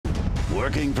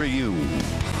working for you.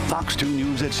 Fox 2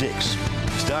 News at 6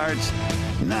 starts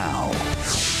now.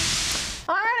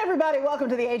 All right, everybody, welcome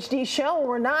to the HD show.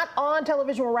 We're not on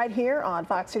television. We're right here on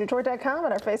fox2detroit.com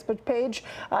and our Facebook page,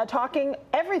 talking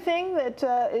everything that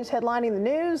is headlining the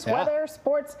news, weather,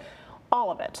 sports, all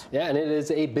of it. Yeah, and it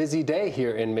is a busy day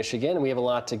here in Michigan, and we have a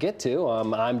lot to get to.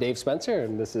 I'm Dave Spencer,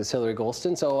 and this is Hillary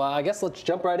Golston, so I guess let's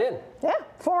jump right in. Yeah,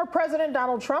 former President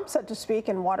Donald Trump set to speak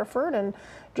in Waterford in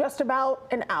just about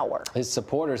an hour. His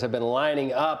supporters have been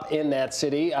lining up in that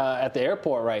city at the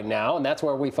airport right now, and that's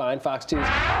where we find Fox 2's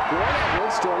Lauren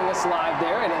Edwards joining us live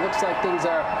there, and it looks like things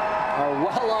are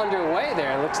well underway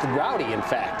there. It looks rowdy, in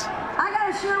fact. I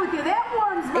gotta share with you, that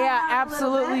warms me Yeah, up a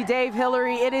absolutely, little bit. Dave,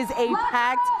 Hillary. It is a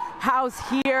packed house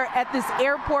here at this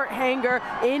airport hangar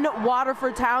in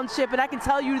Waterford Township, and I can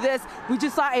tell you this, we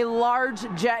just saw a large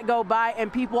jet go by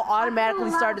and people automatically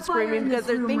started screaming because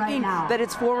they're thinking that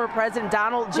it's former President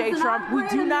Donald J. Trump. We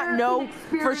do not know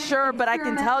for sure, but I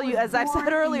can tell you, as I've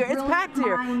said earlier, it's packed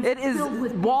here. It is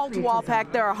wall-to-wall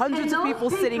packed. There are hundreds of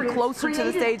people sitting closer to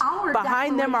the stage.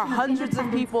 Behind them are hundreds of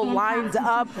people lined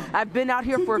up. I've been out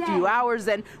here for a few hours,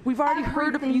 and we've already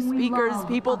heard a few speakers,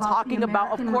 people talking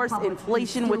about, of course,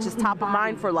 inflation, which is top of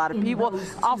mind for a lot of people,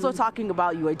 also talking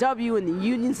about UAW and the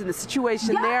unions and the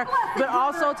situation there, but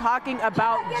also talking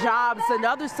about jobs.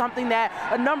 Another something that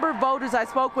a number of voters I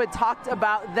spoke with talked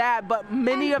about that, but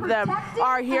many of them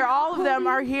are here. All of them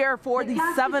are here for the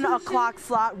 7 o'clock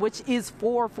slot, which is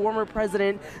for former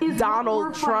President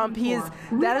Donald Trump.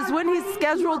 That is when he's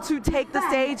scheduled to take the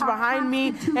stage behind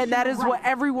me, and that is what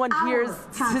everyone hears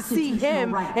to see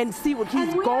him and see what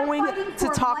he's going to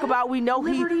talk about. We know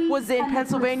he was in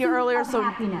Pennsylvania earlier, so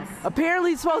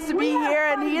apparently he's supposed to be here,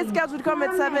 and he is scheduled to come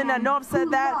at 7. I know I've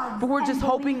said that, but we're just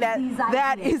hoping that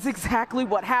that is exactly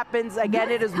what happens.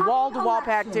 Again, it is wall-to-wall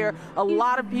packed here. A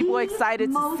lot of people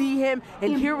excited to see him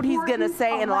and hear what he's going to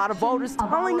say, and a lot of voters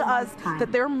telling us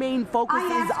that their main focus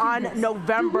is on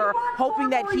November,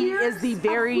 hoping that he is the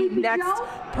very next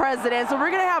president. So we're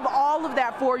going to have all of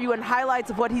that for you and highlights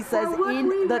of what he says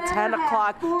in the 10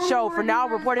 o'clock show. For now,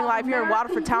 reporting live here in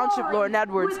Waterford Township, Lauren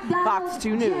Edwards, Fox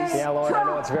 2 News. Yeah, Lauren, I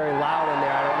know it's very loud in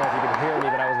there. I don't know if you can hear me,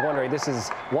 but I was wondering, this is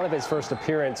one of his first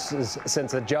appearances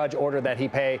since a judge ordered that he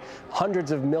pay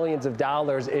hundreds of millions of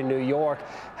dollars in New York.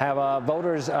 Have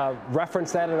voters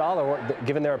referenced that at all or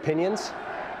given their opinions?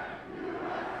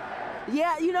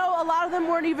 Yeah, you know, a lot of them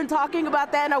weren't even talking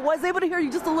about that, and I was able to hear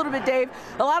you just a little bit, Dave.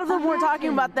 A lot of them weren't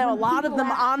talking about that. A lot of them,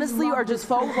 honestly, are just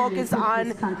focused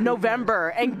on November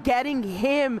and getting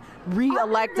him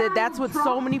re-elected. That's what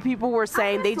so many people were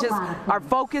saying. They just are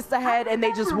focused ahead, and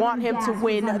they just want him to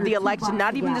win the election,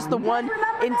 not even just the one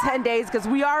in 10 days, because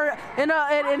we are in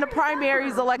a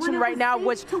primaries election right now,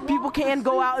 which people can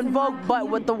go out and vote, but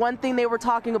what the one thing they were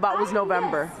talking about was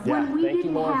November. Yeah, thank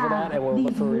you, Lauren, for that, and we'll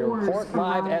look for your report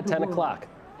live at 10 o'clock.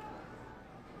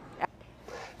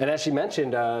 And as she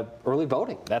mentioned, early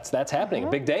voting, that's happening.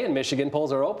 Big day in Michigan.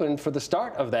 Polls are open for the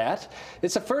start of that.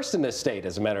 It's a first in this state,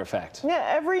 as a matter of fact. Yeah,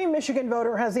 every Michigan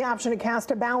voter has the option to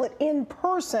cast a ballot in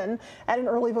person at an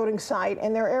early voting site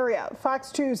in their area. Fox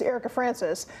 2's Erica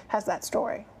Francis has that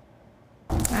story.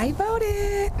 I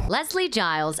voted. Leslie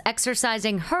Giles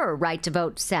exercising her right to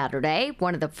vote Saturday,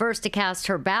 one of the first to cast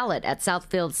her ballot at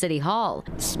Southfield City Hall.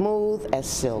 Smooth as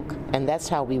silk, and that's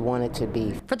how we want it to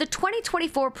be. For the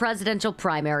 2024 presidential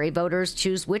primary, voters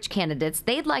choose which candidates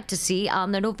they'd like to see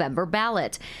on the November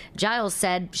ballot. Giles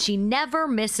said she never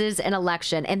misses an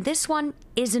election, and this one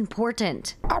is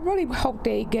important. I really hope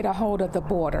they get a hold of the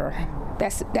border.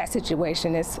 That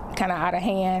situation is kind of out of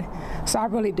hand, so I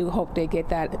really do hope they get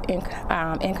that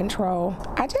in control.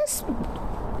 I just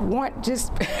want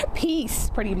just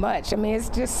peace, pretty much. I mean, it's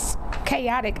just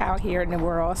chaotic out here in the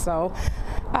world, so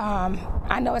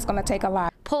I know it's going to take a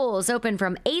lot. Polls open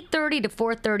from 8:30 to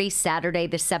 4:30 Saturday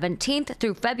the 17th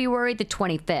through February the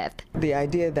 25th. The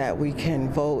idea that we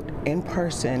can vote in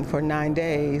person for 9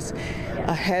 days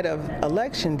ahead of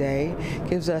Election Day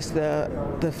gives us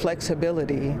the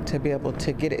flexibility to be able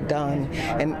to get it done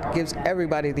and gives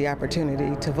everybody the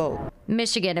opportunity to vote.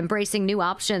 Michigan embracing new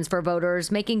options for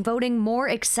voters, making voting more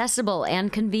accessible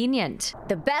and convenient.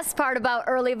 The best part about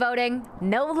early voting,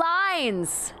 no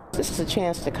lines. This is a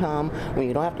chance to come when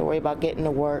you don't have to worry about getting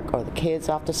to work or the kids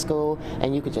off to school,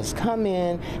 and you could just come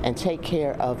in and take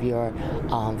care of your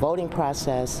voting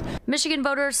process. Michigan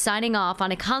voters signing off on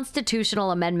a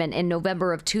constitutional amendment in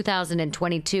November of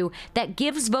 2022 that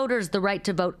gives voters the right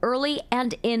to vote early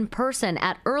and in person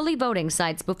at early voting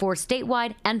sites before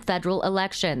statewide and federal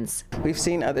elections. We've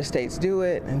seen other states do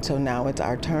it, and so now it's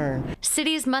our turn.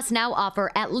 Cities must now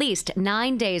offer at least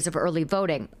 9 days of early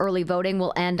voting. Early voting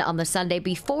will end on the Sunday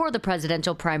before for the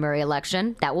presidential primary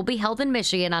election that will be held in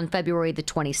Michigan on February the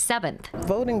 27th.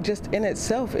 Voting just in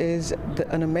itself is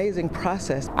an amazing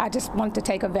process. I just want to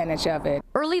take advantage of it.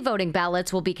 Early voting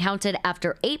ballots will be counted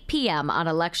after 8 p.m. on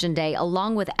Election Day,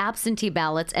 along with absentee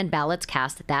ballots and ballots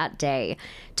cast that day.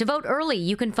 To vote early,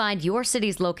 you can find your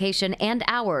city's location and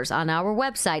hours on our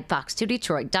website,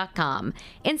 fox2detroit.com.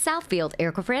 In Southfield,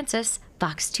 Erica Francis,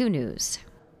 Fox 2 News.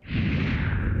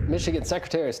 Michigan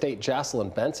Secretary of State Jocelyn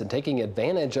Benson taking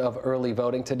advantage of early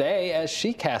voting today as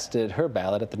she casted her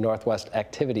ballot at the Northwest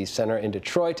Activities Center in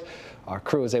Detroit. Our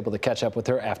crew was able to catch up with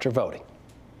her after voting.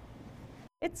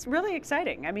 It's really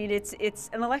exciting. I mean, it's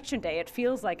an election day. It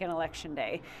feels like an election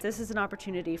day. This is an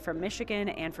opportunity for Michigan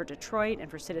and for Detroit and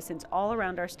for citizens all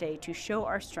around our state to show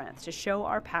our strength, to show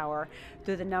our power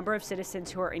through the number of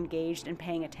citizens who are engaged and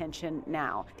paying attention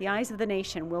now. The eyes of the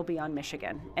nation will be on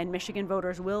Michigan, and Michigan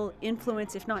voters will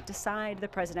influence, if not decide, the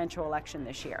presidential election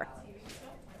this year.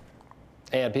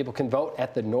 And people can vote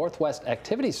at the Northwest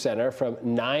Activities Center from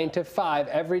 9 to 5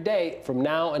 every day from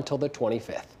now until the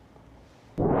 25th.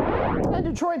 And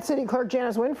Detroit City Clerk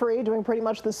Janice Winfrey doing pretty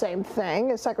much the same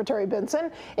thing as Secretary Benson,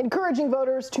 encouraging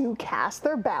voters to cast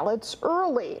their ballots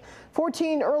early.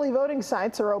 14 early voting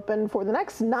sites are open for the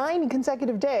next 9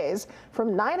 consecutive days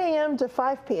from 9 a.m. to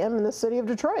 5 p.m. in the city of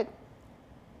Detroit.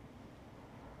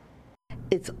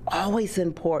 It's always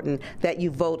important that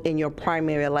you vote in your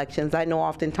primary elections. I know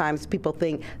oftentimes people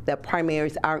think that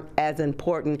primaries aren't as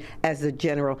important as the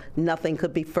general. Nothing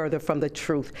could be further from the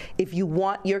truth. If you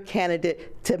want your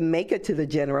candidate to make it to the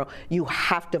general, you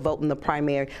have to vote in the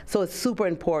primary. So it's super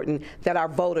important that our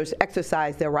voters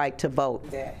exercise their right to vote.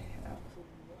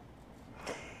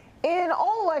 In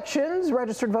all elections,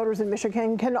 registered voters in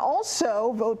Michigan can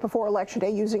also vote before Election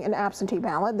Day using an absentee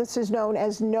ballot. This is known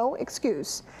as no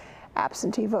excuse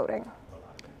absentee voting.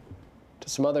 To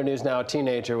some other news now, a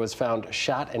teenager was found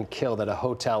shot and killed at a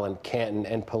hotel in Canton,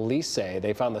 and police say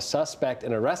they found the suspect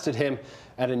and arrested him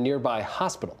at a nearby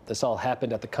hospital. This all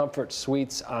happened at the Comfort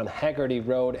Suites on Haggerty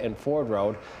Road and Ford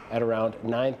Road at around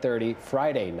 9:30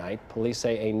 Friday night. Police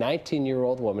say a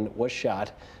 19-year-old woman was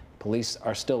shot. Police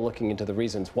are still looking into the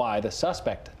reasons why. The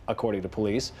suspect, according to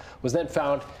police, was then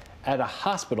found at a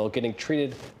hospital getting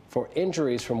treated for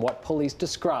injuries from what police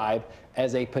describe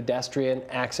as a pedestrian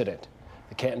accident.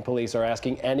 The Canton police are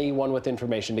asking anyone with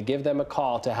information to give them a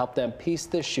call to help them piece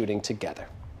this shooting together.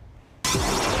 Time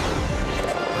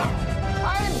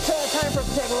for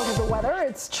us to take a look at the weather.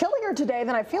 It's chillier today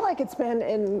than I feel like it's been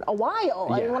in a while.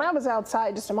 Yeah. I mean, when I was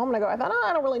outside just a moment ago, I thought, oh,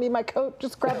 I don't really need my coat.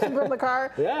 Just grab some from the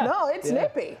car. Yeah. No, it's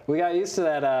nippy. We got used to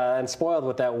that and spoiled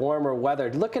with that warmer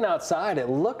weather. Looking outside, it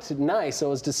looked nice, so it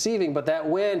was deceiving, but that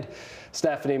wind,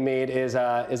 Stephanie Mead, is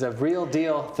a real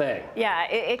deal thing. Yeah,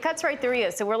 it cuts right through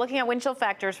you. So we're looking at wind chill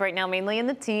factors right now, mainly in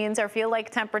the teens. Our feel-like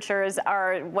temperatures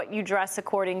are what you dress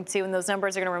according to, and those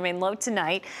numbers are going to remain low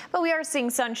tonight. But we are seeing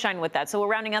sunshine with that, so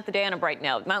we're rounding out the day on a bright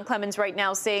note. Mount Clemens right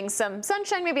now seeing some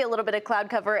sunshine, maybe a little bit of cloud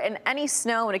cover, and any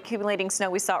snow and accumulating snow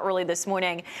we saw early this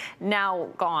morning now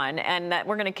gone, and that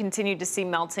we're going to continue to see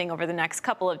melting over the next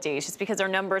couple of days just because our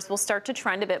numbers will start to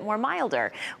trend a bit more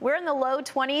milder. We're in the low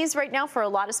 20s right now for a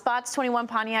lot of spots. 21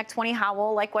 Pontiac, 20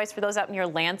 Howell, likewise for those out near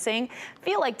Lansing.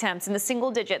 Feel like temps in the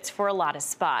single digits for a lot of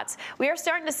spots. We are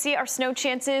starting to see our snow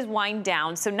chances wind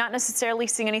down, so not necessarily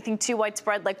seeing anything too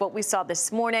widespread like what we saw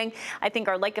this morning. I think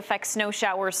our lake effect snow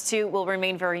showers too will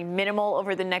remain very minimal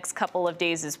over the next couple of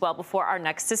days as well before our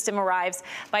next system arrives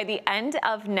by the end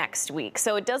of next week.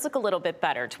 So it does look a little bit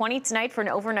better. 20 tonight for an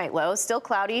overnight low, still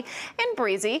cloudy and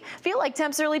breezy. Feel like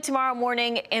temps early tomorrow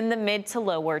morning in the mid to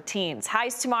lower teens.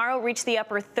 Highs tomorrow reach the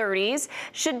upper 30s.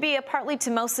 Should be a partly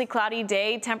to mostly cloudy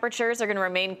day. Temperatures are going to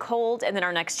remain cold, and then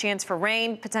our next chance for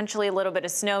rain, potentially a little bit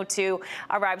of snow too,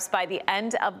 arrives by the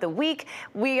end of the week.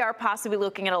 We are possibly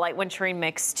looking at a light wintry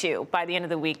mix too by the end of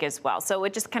the week as well. So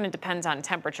it just kind of depends on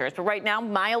temperatures. But right now,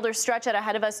 milder stretch out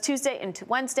ahead of us Tuesday into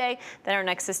Wednesday. Then our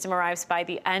next system arrives by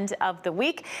the end of the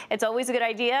week. It's always a good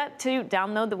idea to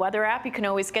download the weather app. You can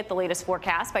always get the latest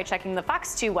forecast by checking the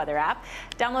Fox 2 weather app.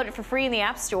 Download it for free in the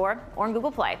App Store or in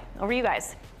Google Play. Over to you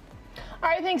guys. All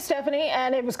right, thanks, Stephanie.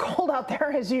 And it was cold out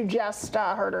there, as you just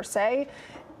heard her say.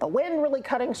 The wind really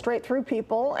cutting straight through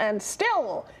people, and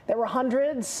still there were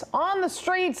hundreds on the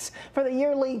streets for the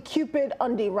yearly Cupid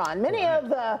Undie run. Many of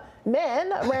the men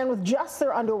ran with just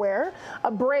their underwear,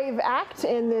 a brave act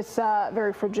in this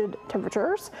very frigid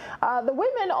temperatures. The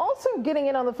women also getting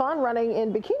in on the fun, running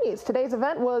in bikinis. Today's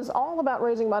event was all about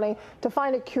raising money to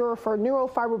find a cure for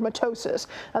neurofibromatosis.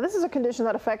 Now, this is a condition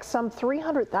that affects some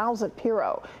 300,000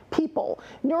 people.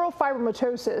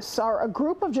 Neurofibromatosis are a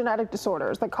group of genetic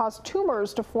disorders that cause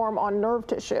tumors to form on nerve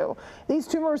tissue. These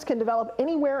tumors can develop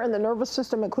anywhere in the nervous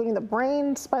system, including the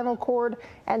brain, spinal cord,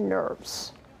 and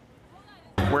nerves.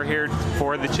 We're here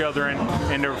for the children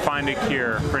and to find a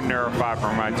cure for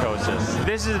neurofibromatosis.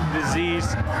 This is a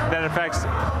disease that affects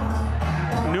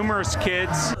numerous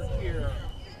kids.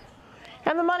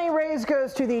 And the money raised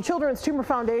goes to the Children's Tumor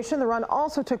Foundation. The run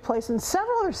also took place in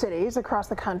several other cities across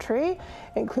the country,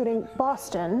 including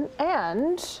Boston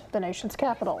and the nation's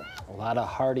capital. A lot of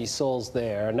hearty souls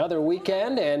there. Another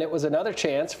weekend, and it was another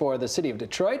chance for the city of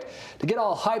Detroit to get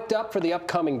all hyped up for the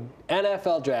upcoming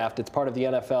NFL draft. It's part of the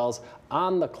NFL's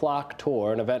On the Clock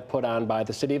Tour, an event put on by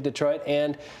the city of Detroit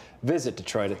and Visit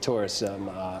Detroit, a tourism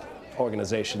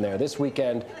organization there. This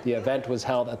weekend, the event was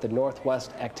held at the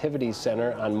Northwest Activities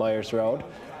Center on Myers Road.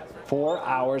 4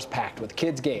 hours packed with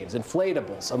kids' games,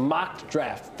 inflatables, a mock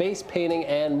draft, face painting,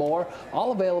 and more,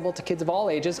 all available to kids of all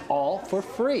ages, all for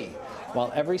free.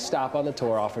 While every stop on the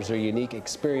tour offers a unique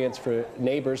experience for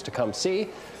neighbors to come see,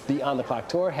 the On the Clock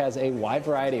Tour has a wide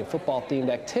variety of football-themed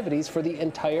activities for the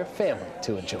entire family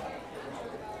to enjoy.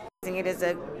 It is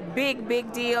a big,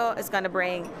 big deal. It's going to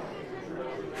bring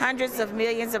hundreds of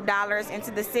millions of dollars into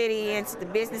the city, into the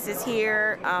businesses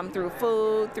here, through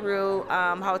food, through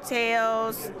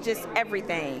hotels, just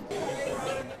everything.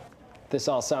 This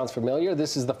all sounds familiar.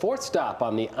 This is the 4th stop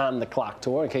on the On the Clock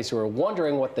Tour. In case you were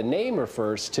wondering what the name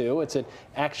refers to, it's an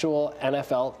actual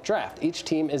NFL draft. Each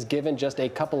team is given just a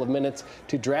couple of minutes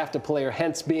to draft a player,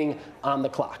 hence being on the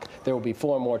clock. There will be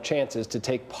 4 more chances to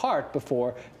take part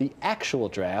before the actual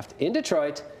draft in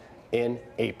Detroit in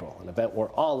April, an event we're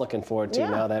all looking forward to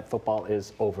now that football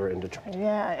is over in Detroit.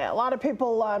 Yeah, a lot of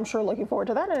people, I'm sure, looking forward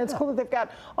to that, and it's cool that they've got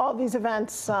all these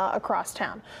events across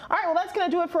town. All right, well, that's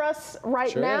going to do it for us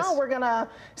right now. We're going to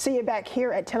see you back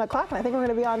here at 10 o'clock, and I think we're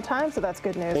going to be on time, so that's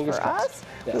good news for us.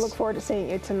 We look forward to seeing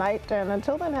you tonight, and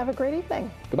until then, have a great evening.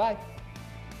 Goodbye.